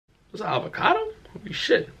What's avocado? Holy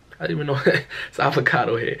shit. I didn't even know it's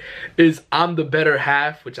avocado here. Is I'm the better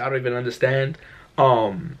half, which I don't even understand.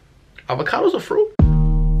 Avocado's a fruit.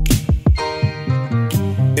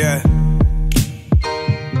 Yeah.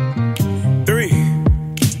 3.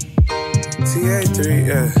 TA3,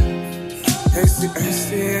 yeah.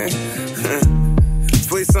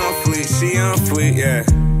 Fleece on fleet, she on fleet, yeah.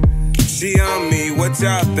 She on me, what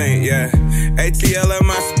y'all think, yeah. ATL at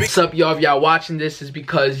my speak. What's up, y'all? If y'all watching this is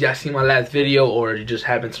because y'all seen my last video or you just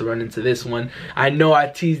happened to run into this one. I know I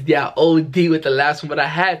teased y'all OD with the last one, but I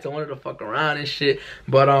had to. I wanted to fuck around and shit.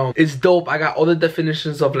 But it's dope. I got all the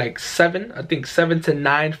definitions of like 7 to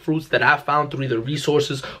 9 fruits that I found through the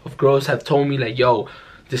resources of girls have told me like, yo,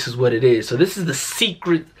 this is what it is. So this is the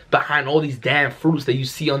secret behind all these damn fruits that you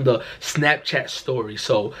see on the Snapchat story.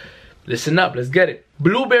 So listen up, let's get it.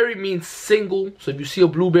 Blueberry means single. So if you see a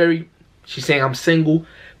blueberry, she's saying I'm single.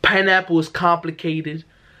 Pineapple is complicated.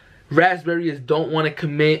 Raspberry is don't want to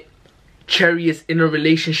commit. Cherry is in a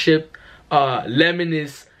relationship. Lemon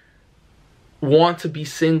is want to be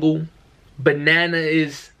single. Banana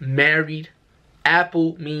is married.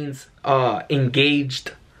 Apple means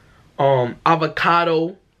engaged.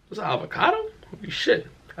 Avocado. What's avocado? Holy shit.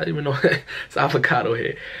 I didn't even know it's avocado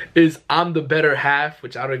here. Is I'm the better half,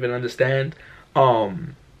 which I don't even understand.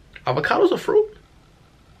 Avocado's a fruit.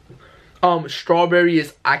 Strawberry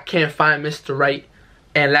is I can't find Mr. Right.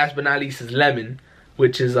 And last but not least is lemon,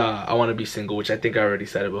 which is I want to be single, which I think I already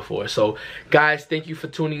said it before. So guys, thank you for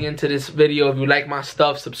tuning into this video. If you like my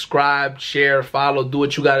stuff, subscribe, share, follow, do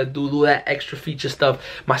what you gotta do that extra feature stuff.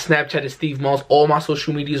 My Snapchat is SteveMuelz. All my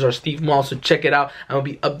social medias are SteveMuelz, so check it out. I'm gonna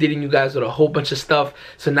be updating you guys with a whole bunch of stuff.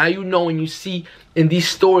 So now you know when you see in these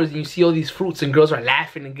stores and you see all these fruits and girls are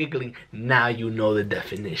laughing and giggling, now you know the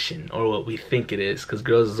definition or what we think it is, because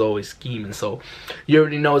girls is always scheming. So you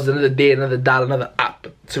already know it's another day, another dollar, another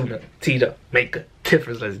opportunity to make a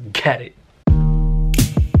difference. Let's get it.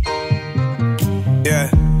 Yeah.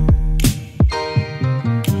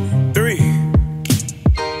 3.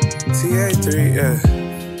 TA3, yeah.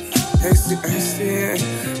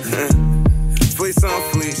 Fleece on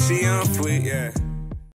fleet, she on fleet, yeah.